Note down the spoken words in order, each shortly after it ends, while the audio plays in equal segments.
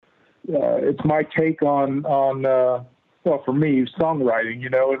it's my take on well, for me, songwriting,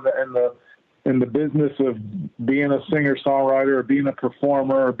 in the business of being a singer-songwriter or being a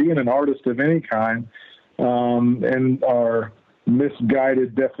performer or being an artist of any kind, and our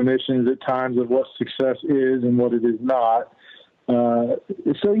misguided definitions at times of what success is and what it is not.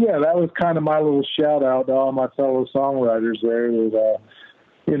 So yeah, that was kind of my little shout out to all my fellow songwriters there that,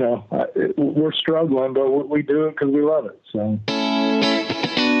 we're struggling, but we do it because we love it. So.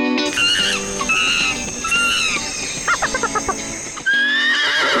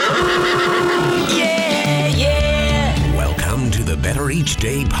 The Better Each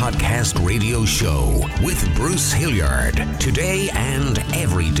Day podcast radio show with Bruce Hilliard. Today and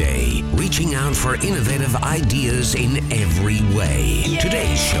every day, reaching out for innovative ideas in every way.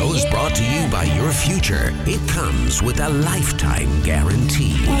 Today's show is brought to you by your future. It comes with a lifetime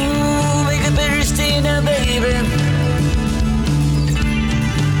guarantee. Ooh, make it better stay now, baby.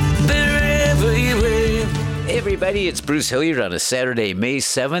 Better every way. Hey everybody, it's Bruce Hilliard on a Saturday, May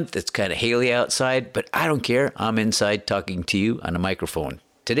 7th. It's kind of hazy outside, but I don't care. I'm inside talking to you on a microphone.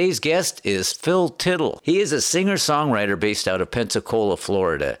 Today's guest is Phil Tittle. He is a singer-songwriter based out of Pensacola,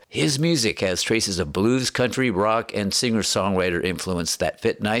 Florida. His music has traces of blues, country, rock, and singer-songwriter influence that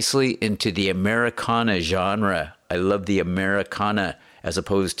fit nicely into the Americana genre. I love the Americana as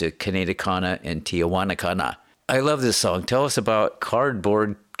opposed to Canadicana and Tijuanacana. I love this song. Tell us about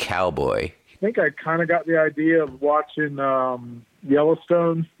Cardboard Cowboy. I think I kind of got the idea of watching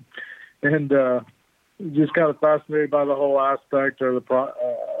Yellowstone, and just kind of fascinated by the whole aspect of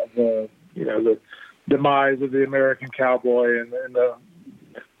the demise of the American cowboy and the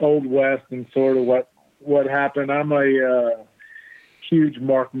Old West and sort of what happened. I'm a huge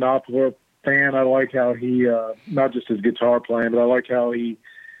Mark Knopfler fan. I like how he not just his guitar playing, but I like how he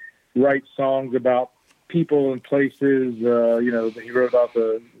writes songs about people and places. He wrote about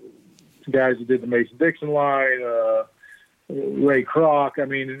the guys who did the Mason-Dixon line, Ray Kroc,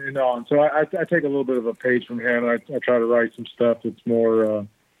 and on. So I take a little bit of a page from him. I try to write some stuff that's more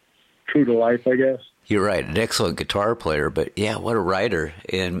true to life, I guess. You're right. An excellent guitar player, but yeah, what a writer.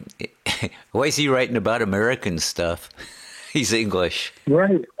 And why is he writing about American stuff? He's English.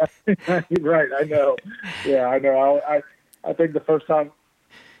 Right. Right. I know. Yeah, I know. I think the first time,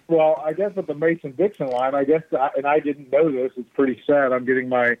 well, I guess with the Mason-Dixon line, I didn't know this. It's pretty sad. I'm getting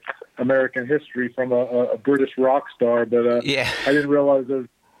my American history from a British rock star, but yeah. I didn't realize they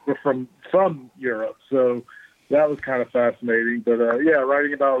were from Europe. So that was kind of fascinating. But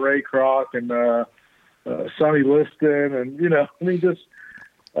writing about Ray Kroc and Sonny Liston, and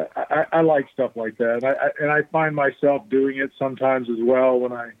I like stuff like that. And I find myself doing it sometimes as well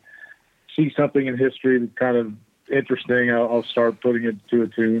when I see something in history that's kind of interesting. I'll start putting it to a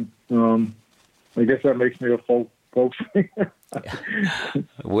tune. I guess that makes me a folk singer.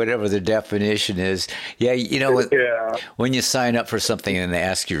 Whatever the definition is. Yeah, when you sign up for something and they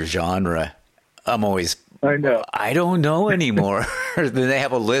ask your genre, I know. I don't know anymore. Then they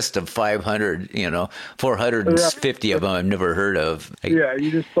have a list of 500, 450 of them I've never heard of. Yeah, you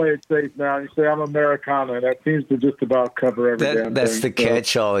just play it safe now. You say, I'm Americana. That seems to just about cover everything. That's the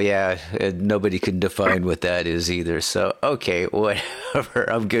catch-all, yeah. And nobody can define what that is either. So, okay, whatever.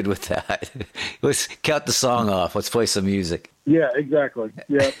 I'm good with that. Let's count the song off. Let's play some music. Yeah, exactly.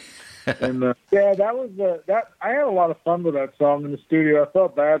 Yeah. And that was that. I had a lot of fun with that song in the studio. I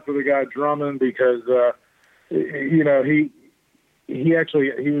felt bad for the guy drumming because he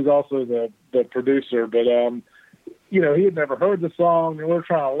was also the producer, but he had never heard the song, and we were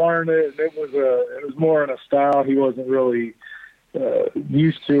trying to learn it. And it was more in a style he wasn't really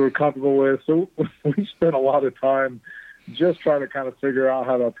used to or comfortable with. So we spent a lot of time just trying to kind of figure out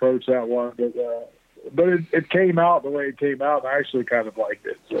how to approach that one. But it came out the way it came out, and I actually kind of liked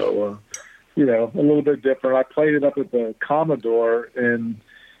it. So, a little bit different. I played it up at the Commodore in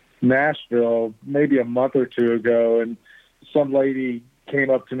Nashville maybe a month or two ago, and some lady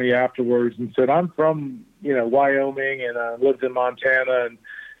came up to me afterwards and said, I'm from, Wyoming, and I lived in Montana,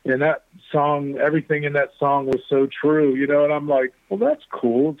 and that song, everything in that song was so true, and I'm like, well, that's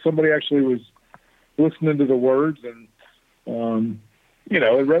cool. Somebody actually was listening to the words, and, it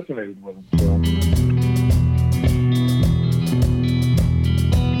resonated with them. So.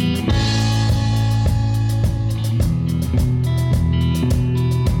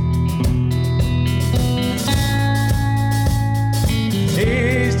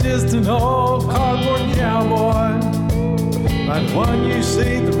 Just an old cardboard cowboy, like one you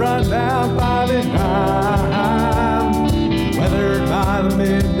see the rundown by the time. Weathered by the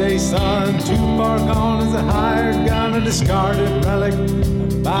midday sun, too far gone as a hired gun, a discarded relic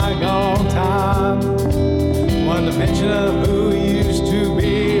of bygone time. One dimension of who he used to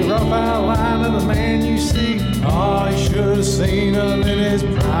be, rough seen him in his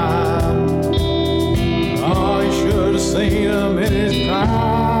prime. Oh, you should have seen him in his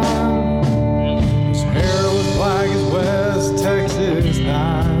prime. His hair was black as West Texas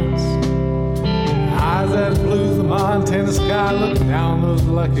nights. Eyes as blue as the Montana sky, looking down those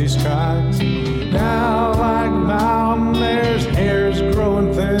lucky strikes. Now like a mountain, there's hair's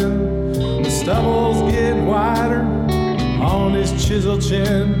growing thin. The stubble's getting wider on his chiseled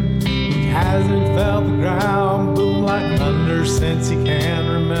chin. He hasn't felt the ground boom like thunder since he can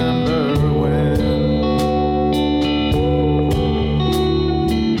remember when.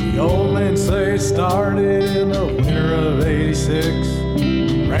 The old men say it started in the winter of '86.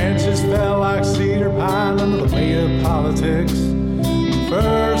 Ranches fell like cedar pine under the weight of politics.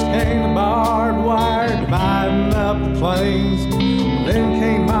 First came the barbed wire dividing up the plains. Then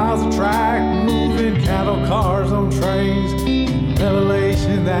came miles of track moving cattle cars on trains.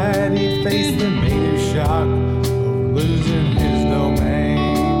 Revelation that he faced the native shock of losing his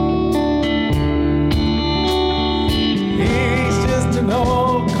domain. He's just an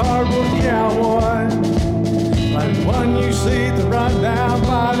old cardboard cowboy, like one you see at the rundown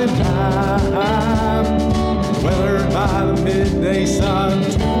by the time. Weathered by the midday sun,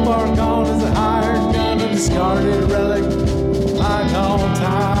 too far gone as a hired gun, a discarded relic, bygone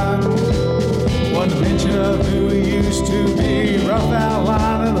time. One mention of who he used to be, rough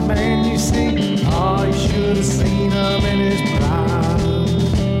outline of the man you see. Oh, you should have seen him in his prime.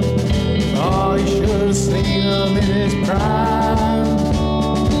 Oh, you should have seen him in his prime.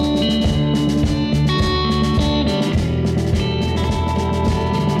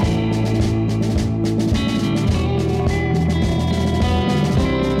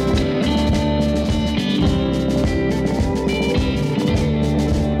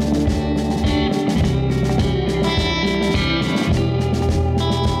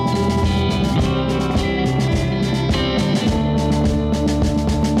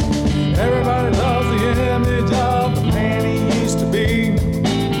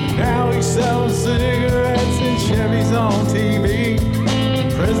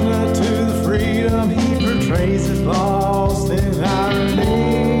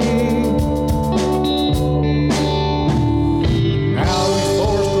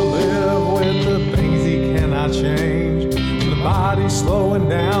 Slowing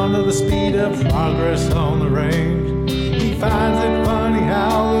down to the speed of progress on the range. He finds it funny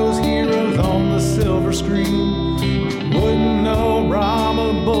how those heroes on the silver screen wouldn't know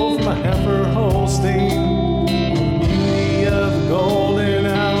Brahma bull from a heifer Holstein. The beauty of the golden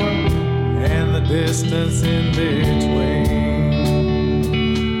hour and the distance in between.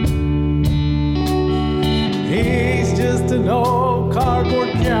 He's just an old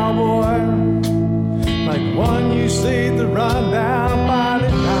cardboard cowboy, like one you see the rundown by the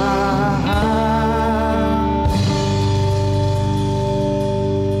time.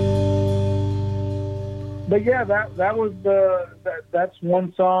 But yeah, that was that's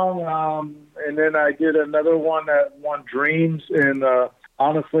one song, and then I did another one that won Dreams, and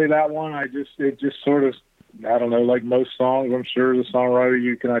honestly, that one it just sort of, I don't know, like most songs, I'm sure as a songwriter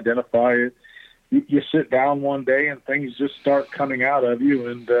you can identify it. You sit down one day and things just start coming out of you,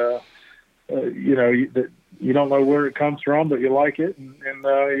 and you don't know where it comes from, but you like it, and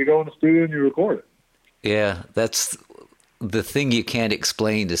you go in the studio and you record it. Yeah, that's the thing you can't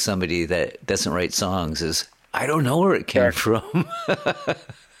explain to somebody that doesn't write songs is, I don't know where it came from.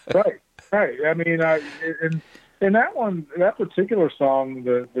 Right. I mean, in that particular song,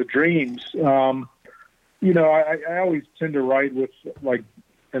 the Dreams, I always tend to write with, like,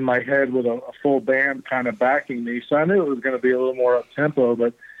 in my head with a full band kind of backing me, so I knew it was going to be a little more up-tempo,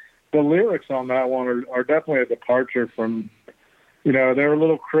 but the lyrics on that one are definitely a departure from, they're a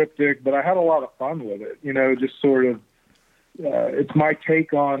little cryptic, but I had a lot of fun with it. Just sort of, it's my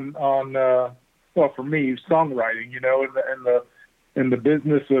take on for me, songwriting. In the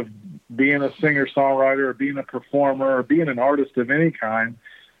business of being a singer-songwriter or being a performer or being an artist of any kind,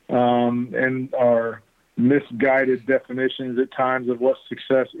 and our misguided definitions at times of what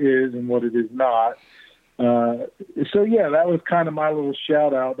success is and what it is not. So yeah, that was kind of my little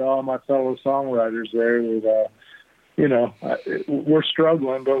shout out to all my fellow songwriters there. That we're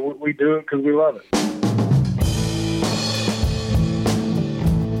struggling, but we do it because we love it.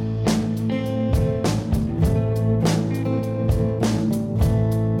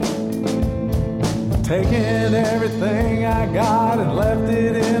 Taking everything I got and left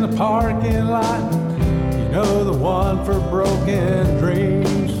it in a parking lot. The one for broken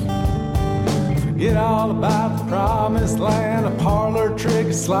dreams. Forget all about the promised land, a parlor trick,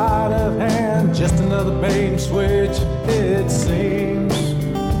 a sleight of hand, just another bait and switch, it seems.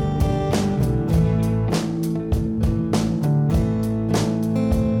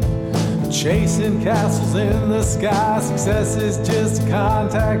 Chasing castles in the sky, success is just a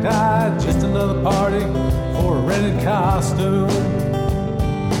contact high, just another party for a rented costume.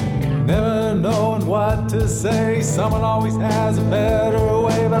 Never knowing what to say, someone always has a better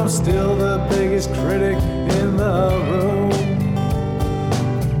way, but I'm still the biggest critic in the room.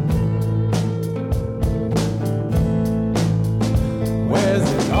 Where's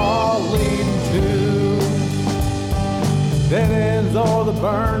it all leading to? Dead ends or the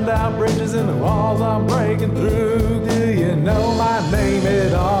burned out bridges and the walls I'm breaking through. Do you know my name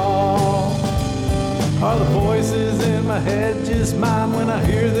at all? Are the voices in my head just mine when I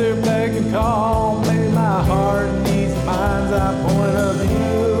hear their beg and call? Maybe my heart needs mind's eye point of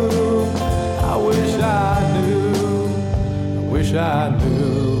view. I wish I knew, I wish I knew.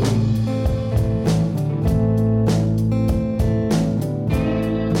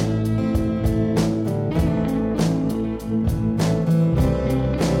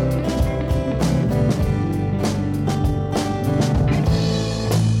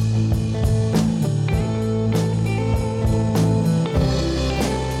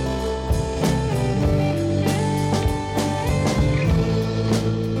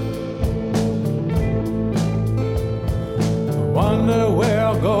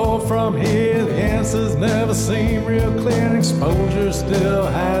 From here, the answers never seem real clear, and exposure still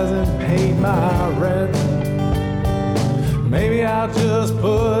hasn't paid my rent. Maybe I'll just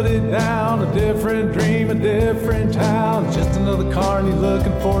put it down, a different dream, a different town, just another carny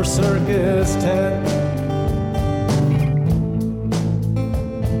looking for a circus tent.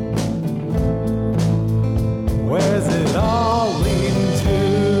 Where's it all leading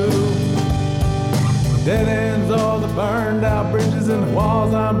to? Dead ends or the burned out bridges and the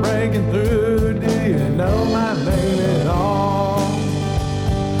walls I'm breaking through. Do you know my name at all?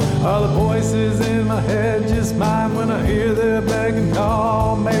 Are the voices in my head just mine when I hear their beg and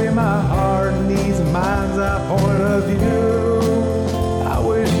call? Maybe my heart needs a mind's eye point of view. I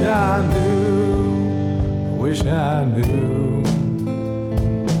wish I knew, I wish I knew.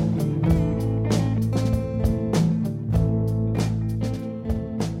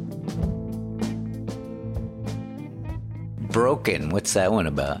 Broken, what's that one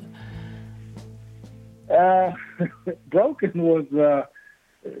about? Broken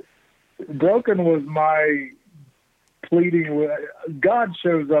was my pleading with God.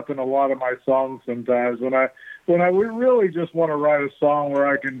 Shows up in a lot of my songs sometimes when I really just want to write a song where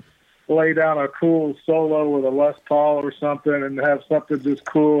I can lay down a cool solo with a Les Paul or something and have something just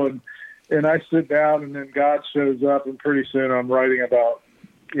cool, and I sit down and then God shows up, and pretty soon I'm writing about,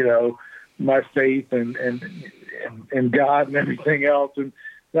 you know, my faith and God and everything else. And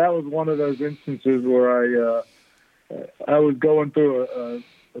that was one of those instances where I was going through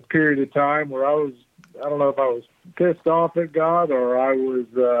a period of time where I don't know if I was pissed off at God or I was,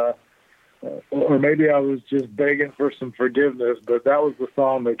 or maybe I was just begging for some forgiveness, but that was the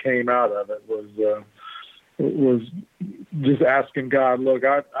song that came out of it, was just asking God, look,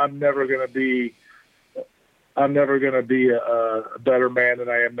 I'm never going to be a better man than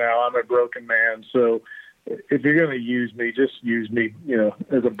I am now. I'm a broken man. So if you're going to use me, just use me, you know,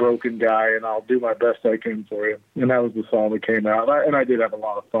 as a broken guy, and I'll do my best I can for you. And that was the song that came out. And I did have a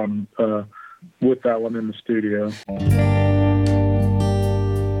lot of fun with that one in the studio.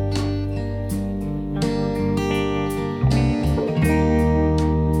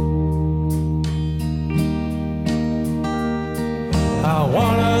 I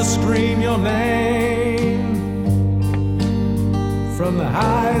want to scream your name from the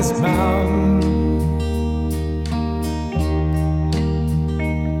highest mountain,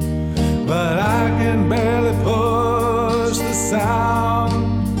 but I can barely push the sound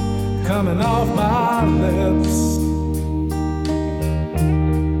coming off my lips.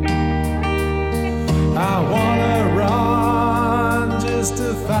 I wanna run just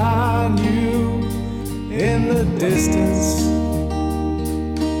to find you in the distance,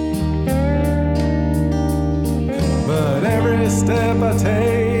 but every step I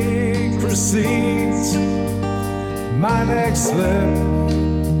take precedes my next slip.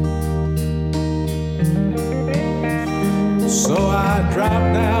 So I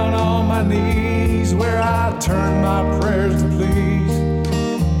drop down on my knees where I turn my prayers to please.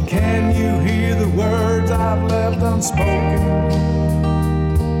 Can you hear the words I've left unspoken?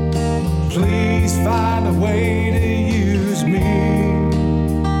 Please find a way to use me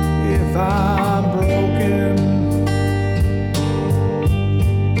if I'm broken.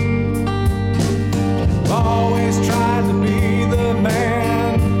 I've always tried to be the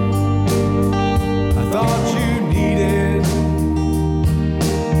man I thought you needed,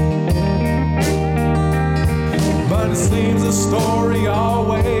 but it seems the story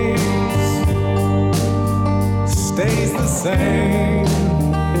always stays the same.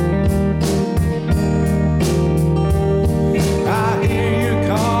 I hear you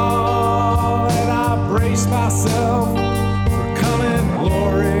call and I brace myself for coming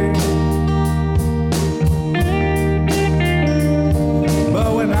glory. But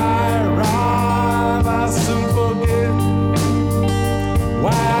when I arrive, I soon forget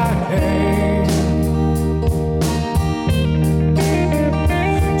why I came.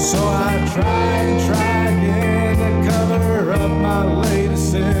 So I try again to cover up my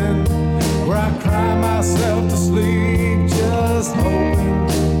latest sin, where I cry myself to sleep, just hoping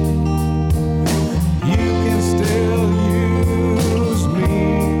you can still use me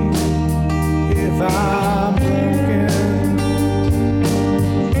if I'm broken.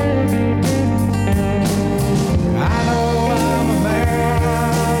 I know I'm a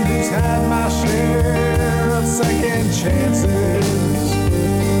man who's had my share of second chances,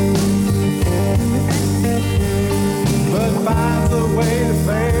 but finds a way to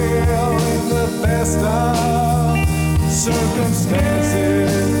fail in the best of circumstances.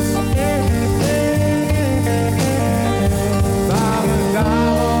 If I'm a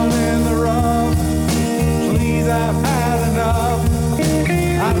diamond in the rough, please, I've had enough.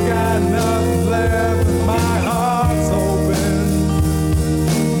 I've got nothing left, and my heart's open.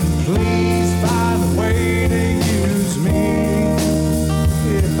 Please find a way to use me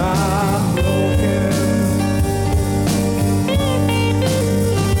if I'm broken.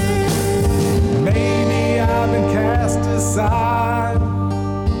 Maybe I've been cast aside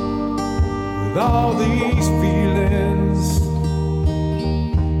with all these feelings,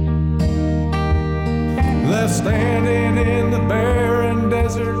 left standing in the barren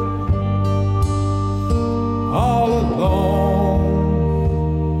desert all alone.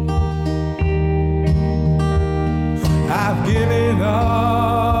 I've given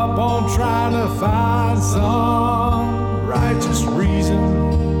up on trying to find some righteous reason.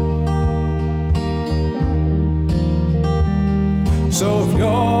 So if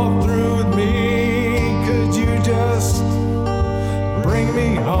you're through with me, could you just bring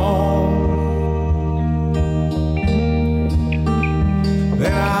me home?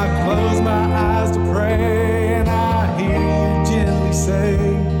 Then I close my eyes to pray, and I hear you gently say,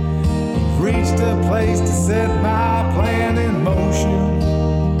 you've reached a place to set my plan in motion.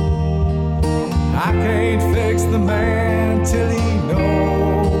 I can't fix the man till he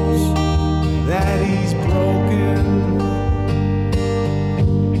knows that he's broken.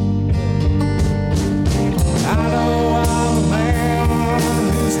 I know I'm a man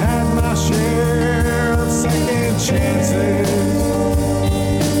who's had my share of second chances,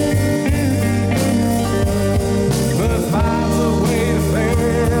 but finds a way to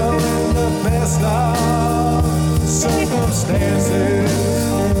fail in the best of circumstances.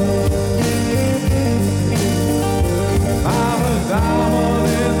 I'm a diamond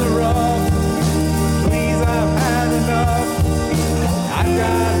in the rough, please, I've had enough. I've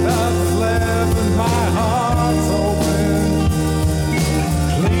got nothing left and my heart's open.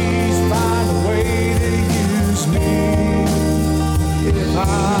 Please find a way to use me if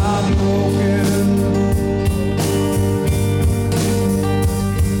I'm broken.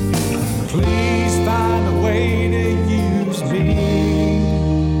 Please find a way to use me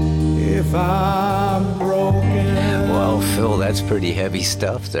if I'm broken. Well, Phil, that's pretty heavy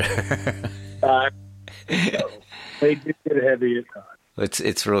stuff there. They did get heavy at times.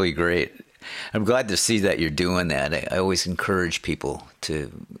 It's really great. I'm glad to see that you're doing that. I always encourage people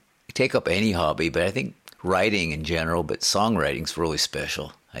to take up any hobby, but I think writing in general, but songwriting's really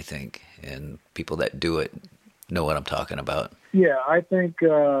special, I think. And people that do it know what I'm talking about. Yeah, I think,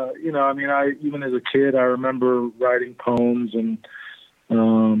 I even as a kid, I remember writing poems, and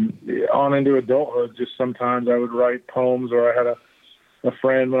on into adulthood, just sometimes I would write poems, or I had a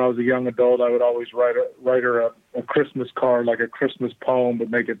friend when I was a young adult, I would always write her a Christmas card, like a Christmas poem, but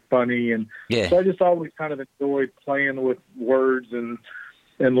make it funny. And so I just always kind of enjoyed playing with words and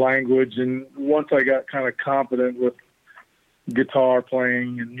language. And once I got kind of confident with guitar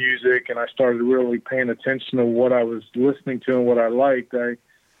playing and music, and I started really paying attention to what I was listening to and what I liked, I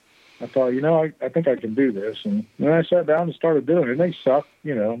thought, I think I can do this. And then I sat down and started doing it. And they suck,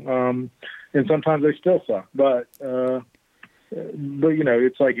 and sometimes they still suck. But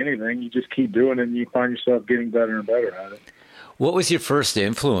it's like anything. You just keep doing it, and you find yourself getting better and better at it. What was your first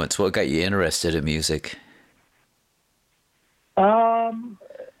influence? What got you interested in music?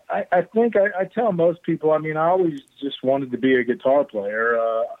 I think I tell most people, I always just wanted to be a guitar player.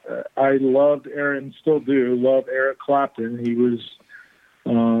 I loved Eric, and still do love Eric Clapton. He was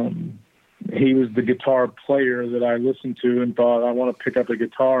the guitar player that I listened to and thought, I want to pick up a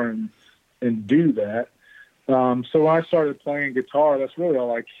guitar and do that. So when I started playing guitar, that's really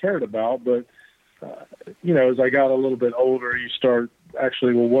all I cared about. But, as I got a little bit older, you start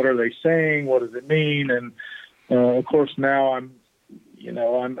actually, well, what are they saying? What does it mean? And, of course, now I'm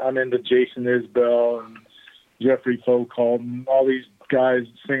into Jason Isbell and Jeffrey Foucault and all these guys,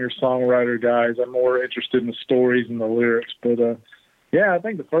 singer-songwriter guys. I'm more interested in the stories and the lyrics. But, I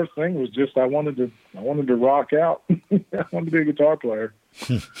think the first thing was just I wanted to rock out. I wanted to be a guitar player.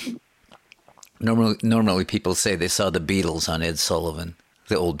 Normally people say they saw the Beatles on Ed Sullivan,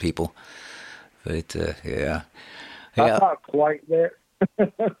 the old people. But, yeah. I'm not quite there.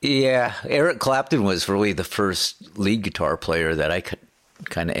 Yeah, Eric Clapton was really the first lead guitar player that I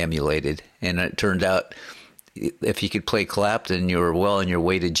kind of emulated. And it turned out if you could play Clapton, you were well on your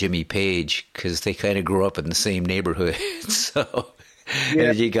way to Jimmy Page because they kind of grew up in the same neighborhood. So,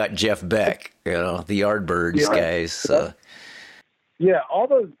 and you got Jeff Beck, the Yardbirds guys. So. Yeah, all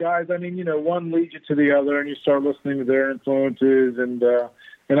those guys, one leads you to the other, and you start listening to their influences. And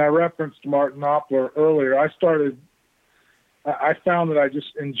I referenced Mark Knopfler earlier. I found that I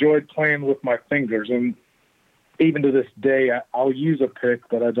just enjoyed playing with my fingers. And even to this day, I'll use a pick,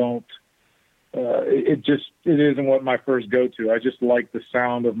 but I don't. It isn't what my first go-to. I just like the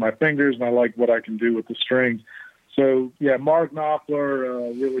sound of my fingers, and I like what I can do with the strings. So, yeah, Mark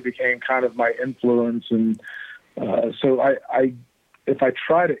Knopfler really became kind of my influence. And so if I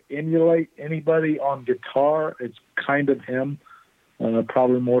try to emulate anybody on guitar, it's kind of him,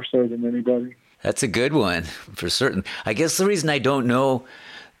 probably more so than anybody. That's a good one, for certain. I guess the reason I don't know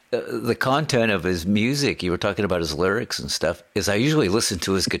the content of his music, you were talking about his lyrics and stuff, is I usually listen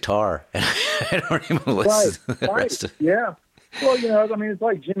to his guitar, and I don't even listen to the rest of it. Yeah. Well, it's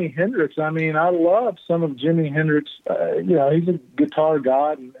like Jimi Hendrix. I love some of Jimi Hendrix. He's a guitar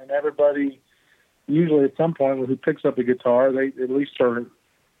god, and everybody, usually at some point who picks up a guitar, they at least are,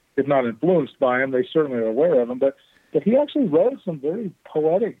 if not influenced by him, they certainly are aware of him. But he actually wrote some very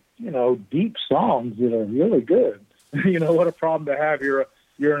poetic, deep songs that are really good. What a problem to have.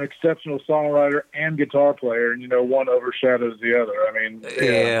 You're an exceptional songwriter and guitar player, and one overshadows the other.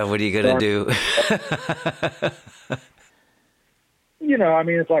 What are you gonna do?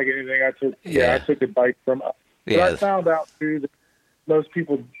 It's like anything. I took advice from. But I found out too that most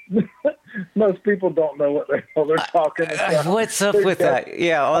people don't know what the hell they're talking about. What's up with that?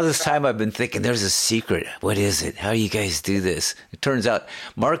 Yeah, all this time I've been thinking there's a secret. What is it? How do you guys do this? It turns out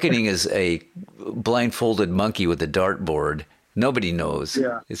marketing is a blindfolded monkey with a dartboard. Nobody knows.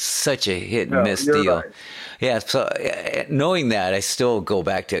 Yeah. It's such a hit and miss deal. Right. Yeah, so knowing that, I still go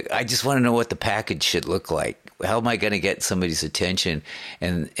back to, I just want to know what the package should look like. How am I going to get somebody's attention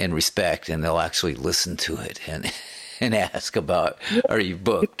and respect, and they'll actually listen to it and ask about, are you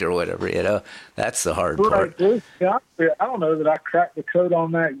booked or whatever, That's the hard part. Yeah, I don't know that I cracked the code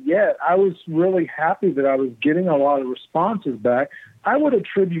on that yet. I was really happy that I was getting a lot of responses back. I would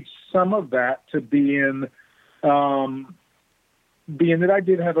attribute some of that to being that I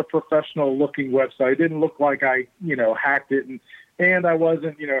did have a professional looking website. It didn't look like I, hacked it, and I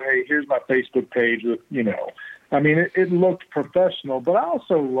wasn't, hey, here's my Facebook page with, it looked professional. But I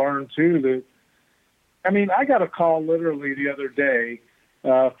also learned too that, I got a call literally the other day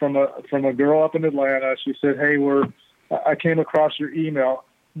from a girl up in Atlanta. She said, hey, I came across your email.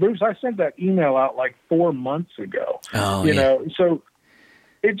 Bruce, I sent that email out like 4 months ago. Oh, yeah. So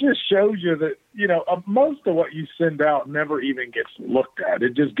it just shows you that, most of what you send out never even gets looked at.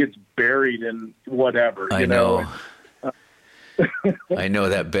 It just gets buried in whatever, I know. I know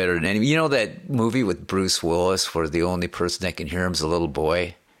that better than any. That movie with Bruce Willis where the only person that can hear him is a little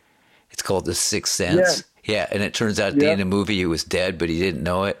boy? It's called The Sixth Sense. Yeah, and it turns out at the end of the movie he was dead, but he didn't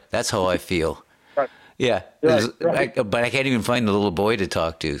know it. That's how I feel. Right. Yeah, right. But I can't even find the little boy to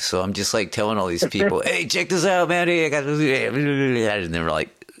talk to, so I'm just like telling all these people, hey, check this out, man. Hey, I got this. And they're like,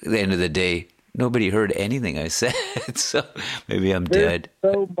 at the end of the day, nobody heard anything I said, so maybe I'm dead.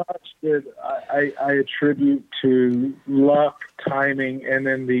 So much that I attribute to luck, timing, and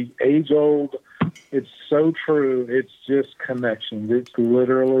then the age-old, it's so true, it's just connections. It's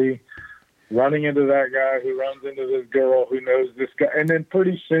literally running into that guy who runs into this girl who knows this guy. And then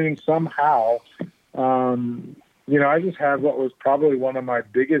pretty soon, somehow, I just had what was probably one of my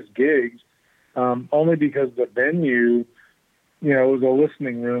biggest gigs, only because the venue, it was a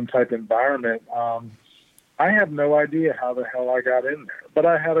listening room type environment. I have no idea how the hell I got in there, but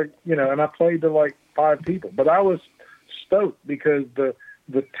I had and I played to like 5 people, but I was stoked because the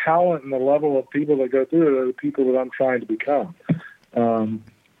talent and the level of people that go through it are the people that I'm trying to become.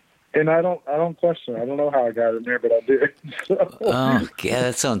 And I don't question it. I don't know how I got in there, but I did. So. Oh, yeah,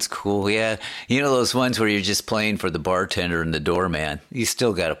 that sounds cool. Yeah. You know those ones where you're just playing for the bartender and the doorman? You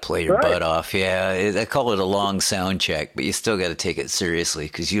still got to play your butt off. Yeah, I call it a long sound check, but you still got to take it seriously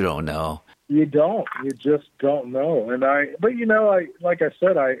because you don't know. You don't. You just don't know. But like I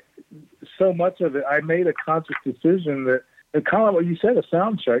said, so much of it, I made a conscious decision that, kind of what you said, a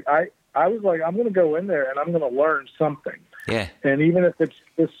sound check. I was like, I'm going to go in there and I'm going to learn something. Yeah. And even if it's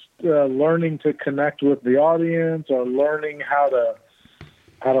just learning to connect with the audience or learning how to,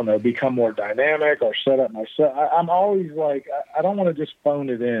 I don't know, become more dynamic or set up my set, I'm always like, I don't want to just phone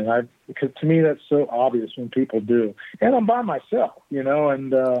it in. Because to me, that's so obvious when people do. And I'm by myself,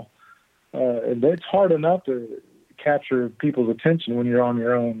 and it's hard enough to capture people's attention when you're on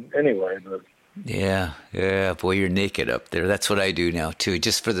your own anyway. But yeah, boy, you're naked up there. That's what I do now too,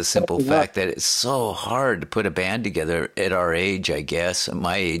 just for the simple fact that it's so hard to put a band together at our age, I guess, at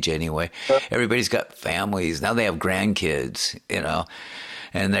my age anyway. Everybody's got families. Now they have grandkids,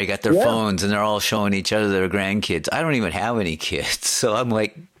 and they got their phones and they're all showing each other their grandkids. I don't even have any kids. So I'm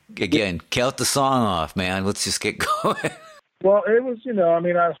like, again, count the song off, man. Let's just get going. Well, it was,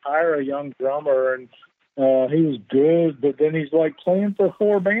 I hire a young drummer and he was good, but then he's like playing for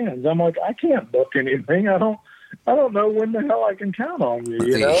 4 bands. I'm like, I can't book anything. I don't know when the hell I can count on you.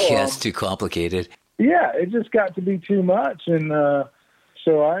 Yeah, it's too complicated. Yeah, it just got to be too much, and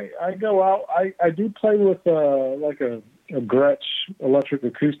so I go out. I do play with like a Gretsch electric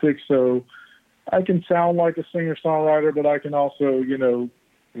acoustic, so I can sound like a singer songwriter, but I can also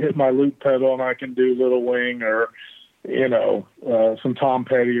hit my loop pedal and I can do Little Wing or some Tom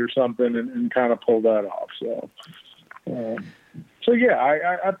Petty or something and kind of pull that off. So yeah,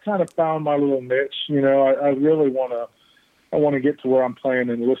 I've kind of found my little niche. I really want to get to where I'm playing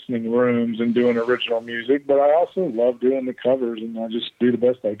in listening rooms and doing original music, but I also love doing the covers, and I just do the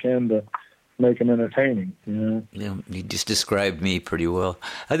best I can to make them entertaining. Yeah, you just described me pretty well.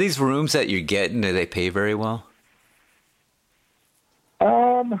 Are these rooms that you're getting, do they pay very well?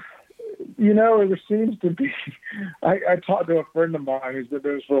 There seems to be. I talked to a friend of mine who's been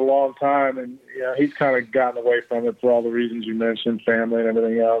doing this for a long time, and he's kind of gotten away from it for all the reasons you mentioned, family and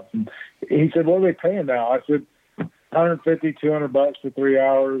everything else. And he said, "What are they paying now?" I said, $150, $200 for 3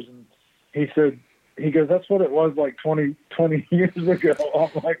 hours. And he goes, "That's what it was like 20 years ago."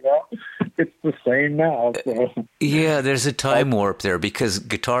 I'm like, well, it's the same now. So. Yeah, there's a time warp there because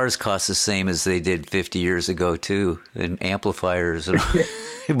guitars cost the same as they did 50 years ago too, and amplifiers and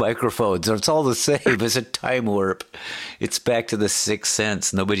microphones. It's all the same. It's a time warp. It's back to the Sixth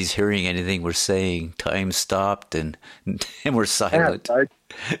Sense. Nobody's hearing anything we're saying. Time stopped and we're silent.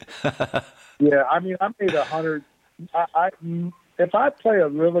 Yeah, I made 100. If I play a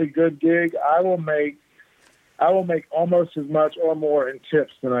really good gig, I will make almost as much or more in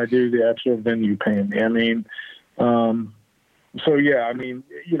tips than I do the actual venue paying me. So yeah,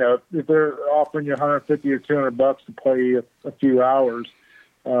 if they're offering you $150 or $200 to play a few hours,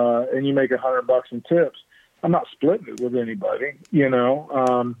 and you make $100 in tips, I'm not splitting it with anybody,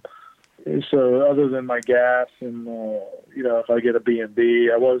 So other than my gas and, if I get a B&B,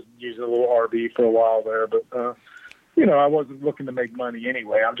 I was using a little RV for a while there, but, I wasn't looking to make money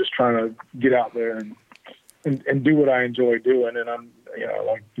anyway. I'm just trying to get out there and do what I enjoy doing. And I'm,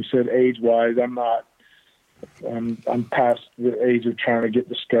 like you said, age-wise, I'm past the age of trying to get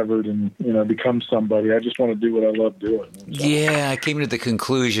discovered and, become somebody. I just want to do what I love doing. So. Yeah, I came to the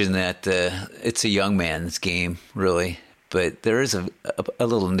conclusion that it's a young man's game, really. But there is a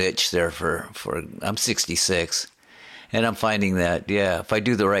little niche there for I'm 66. And I'm finding that, if I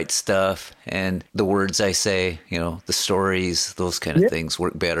do the right stuff and the words I say, the stories, those kind of things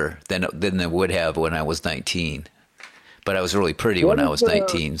work better than they would have when I was 19. But I was really pretty when I was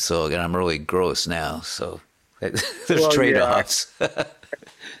 19, so and I'm really gross now. So there's trade-offs. Yeah,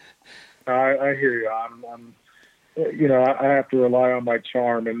 I hear you. I'm I have to rely on my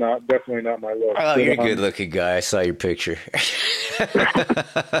charm and definitely not my looks. Oh, you're a good-looking guy. I saw your picture.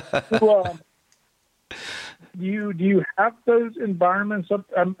 Well, do you have those environments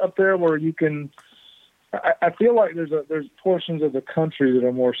up there where you can? I feel like there's portions of the country that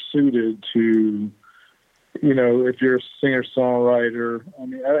are more suited to, if you're a singer-songwriter.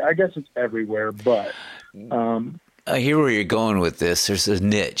 I guess it's everywhere, but. I hear where you're going with this. There's a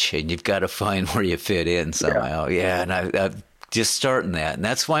niche, and you've got to find where you fit in somehow. Yeah, and I'm just starting that. And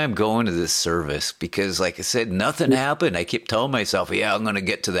that's why I'm going to this service because, like I said, nothing happened. I kept telling myself, I'm going to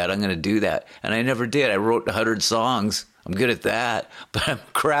get to that. I'm going to do that. And I never did. I wrote 100 songs. I'm good at that, but I'm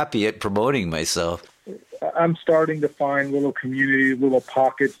crappy at promoting myself. I'm starting to find little communities, little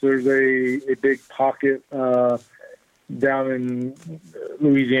pockets. There's a big pocket down in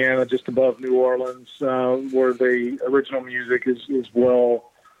Louisiana, just above New Orleans, where the original music is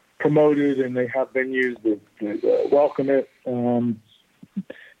well promoted, and they have venues that welcome it.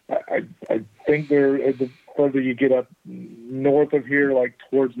 I think the further you get up north of here, like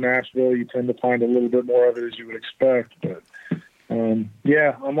towards Nashville, you tend to find a little bit more of it, as you would expect. But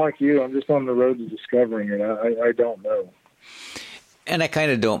yeah, I'm like you. I'm just on the road to discovering it. I don't know. And I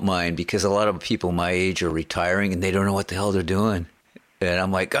kind of don't mind, because a lot of people my age are retiring and they don't know what the hell they're doing. And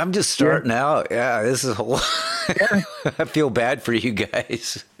I'm like, I'm just starting out. Yeah, this is a lot. I feel bad for you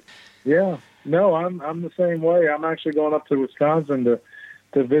guys. Yeah. No, I'm the same way. I'm actually going up to Wisconsin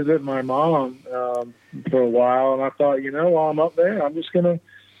to visit my mom for a while, and I thought, while I'm up there, I'm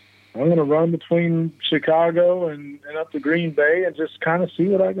gonna run between Chicago and up to Green Bay and just kind of see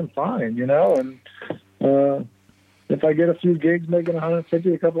what I can find, and if I get a few gigs making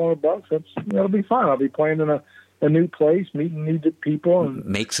 $150, a couple $100, that'll be fine. I'll be playing in a new place, meeting new people, and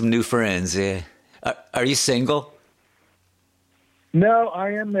make some new friends. Yeah. Are you single? No,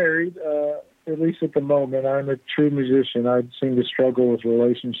 I am married. At least at the moment, I'm a true musician. I seem to struggle with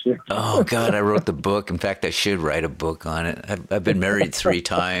relationships. Oh God, I wrote the book. In fact, I should write a book on it. I've been married 3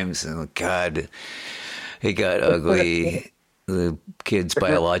 times, and God, it got ugly. The kid's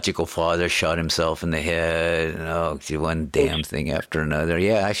biological father shot himself in the head. And, one damn thing after another.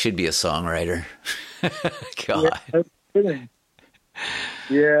 Yeah, I should be a songwriter. God. Yeah, that's kidding.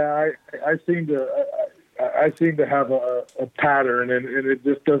 Yeah, I seem to have a pattern, and it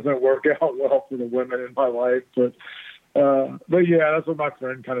just doesn't work out well for the women in my life. But yeah, that's what my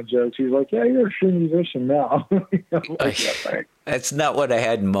friend kind of jokes. He's like, "Yeah, you're a true musician now." That's not what I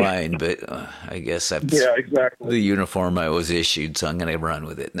had in mind, but I guess that's exactly the uniform I was issued, so I'm going to run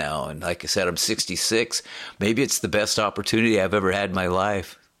with it now. And like I said, I'm 66. Maybe it's the best opportunity I've ever had in my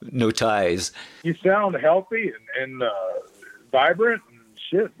life. No ties. You sound healthy and vibrant and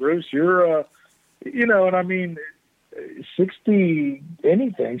shit, Bruce. You're and I mean,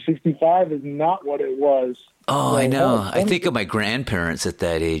 65 is not what it was. Oh, I know. I think of my grandparents at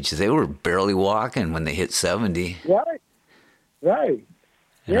that age. They were barely walking when they hit 70. Right.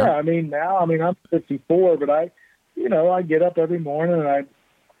 Yeah, I mean, I'm 54, but I get up every morning and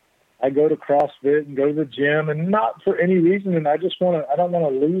I go to CrossFit and go to the gym, and not for any reason, and I don't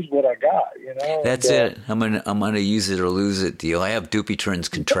want to lose what I got, That's it. I'm gonna use it or lose it deal. I have Dupuytren's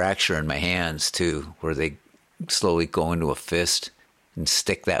contracture in my hands too, where they slowly go into a fist and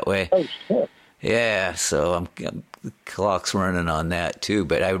stick that way. Oh, shit. Yeah, so the clock's running on that too.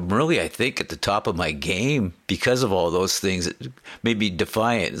 But I think at the top of my game because of all those things. It made me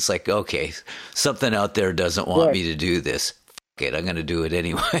defiant. It's like, okay, something out there doesn't want me to do this. Fuck it, I'm going to do it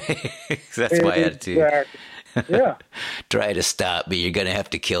anyway. That's my attitude. Exactly. Yeah. Try to stop me. You're going to have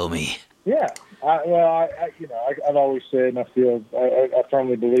to kill me. Yeah. I've always said, and I feel I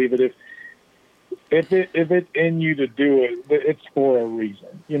firmly believe it. If it's in you to do it, it's for a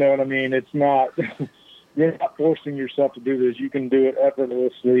reason. You know what I mean? It's not, you're not forcing yourself to do this. You can do it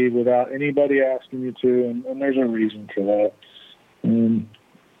effortlessly without anybody asking you to, and there's a reason for that.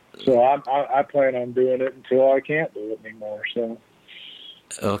 So I plan on doing it until I can't do it anymore. So.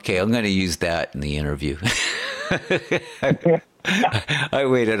 Okay, I'm going to use that in the interview. I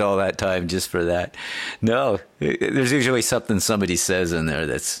waited all that time just for that. No, there's usually something somebody says in there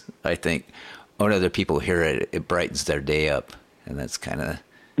that's, I think, when other people hear it, it brightens their day up, and that's kind of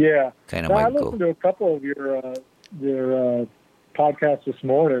my goal. I listened to a couple of your podcasts this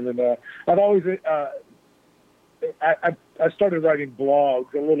morning, and I've always I started writing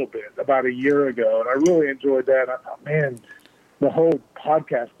blogs a little bit about a year ago, and I really enjoyed that. I thought, man, the whole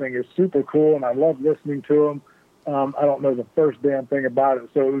podcast thing is super cool, and I love listening to them. I don't know the first damn thing about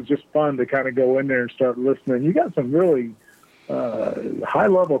it, so it was just fun to kind of go in there and start listening. You got some really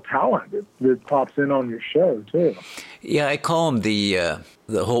high-level talent that pops in on your show, too. Yeah, I call them the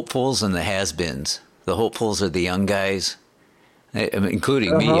hopefuls and the has-beens. The hopefuls are the young guys,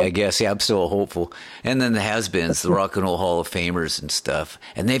 including me, I guess. Yeah, I'm still a hopeful. And then the has-beens, the Rock and Roll Hall of Famers and stuff.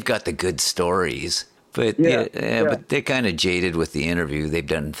 And they've got the good stories. But but they're kind of jaded with the interview. They've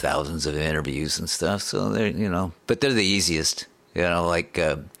done thousands of interviews and stuff, so they're but they're the easiest. Like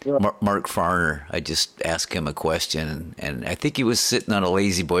Mark Farner. I just asked him a question, and I think he was sitting on a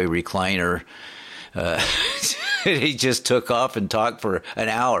lazy boy recliner. He just took off and talked for an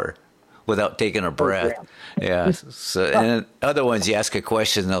hour without taking a breath. Yeah. So, and other ones, you ask a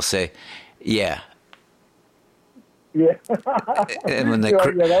question, they'll say, "Yeah." Yeah. And when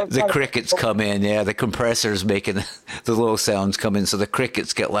the crickets come in, the compressor's making the little sounds come in, so the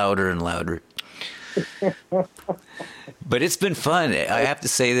crickets get louder and louder. But it's been fun. I have to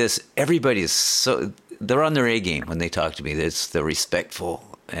say this. Everybody is they're on their A game when they talk to me. They're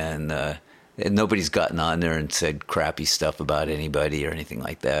respectful, and nobody's gotten on there and said crappy stuff about anybody or anything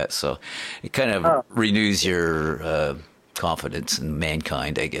like that. So it kind of renews your confidence in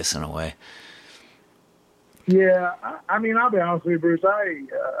mankind, I guess, in a way. Yeah, I mean, I'll be honest with you, Bruce.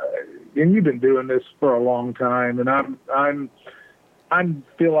 And you've been doing this for a long time, and I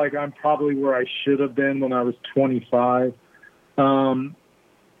feel like I'm probably where I should have been when I was 25.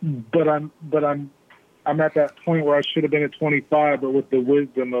 But I'm at that point where I should have been at 25, but with the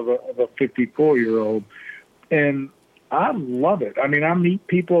wisdom of a 54-year-old, and I love it. I mean, I meet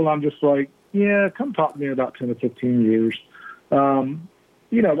people, and I'm just like, yeah, come talk to me in about 10 to 15 years.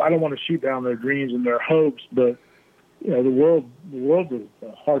 You know, I don't want to shoot down their dreams and their hopes, but you know, the world is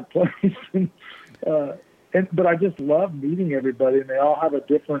a hard place, but I just love meeting everybody, and they all have a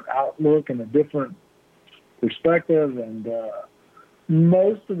different outlook and a different perspective, and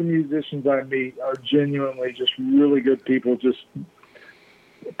most of the musicians I meet are genuinely just really good people, just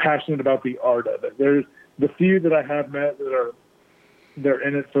passionate about the art of it. There's the few that I have met that they're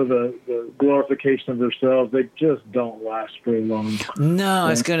in it for the glorification of themselves. They just don't last very long. No, I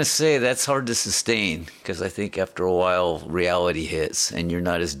was going to say that's hard to sustain, because I think after a while reality hits and you're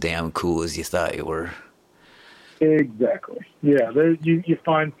not as damn cool as you thought you were. Exactly. Yeah, you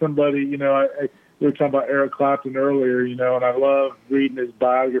find somebody, you know, we were talking about Eric Clapton earlier, you know, and I love reading his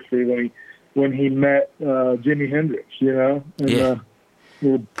biography when he met Jimi Hendrix, you know, and,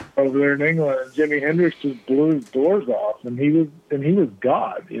 over there in England, and Jimi Hendrix just blew his doors off, and he was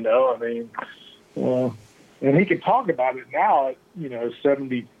God, you know. I mean, well, and he can talk about it now at, you know,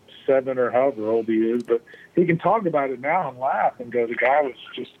 77 or however old he is, but he can talk about it now and laugh and go, the guy was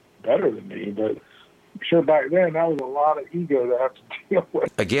just better than me. But I'm sure back then that was a lot of ego to have to deal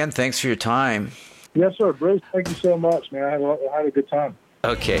with. Again, thanks for your time. Yes, sir, Bruce. Thank you so much, man. I had a good time.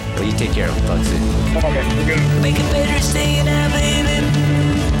 Okay, well, you take care. We'll talk soon. Okay, we're good. Make it better, stay now, baby.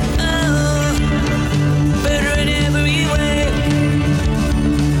 Oh, better in every way.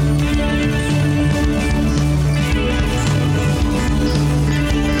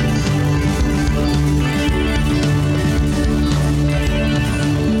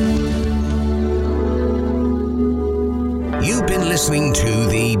 You've been listening to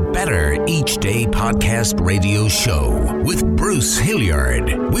the Better Each Day podcast radio show with Bruce Hilliard.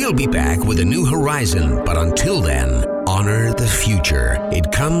 We'll be back with a new horizon, but until then, honor the future.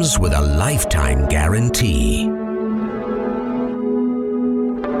 It comes with a lifetime guarantee.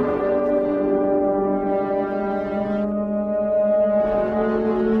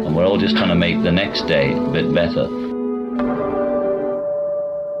 And we're all just trying to make the next day a bit better.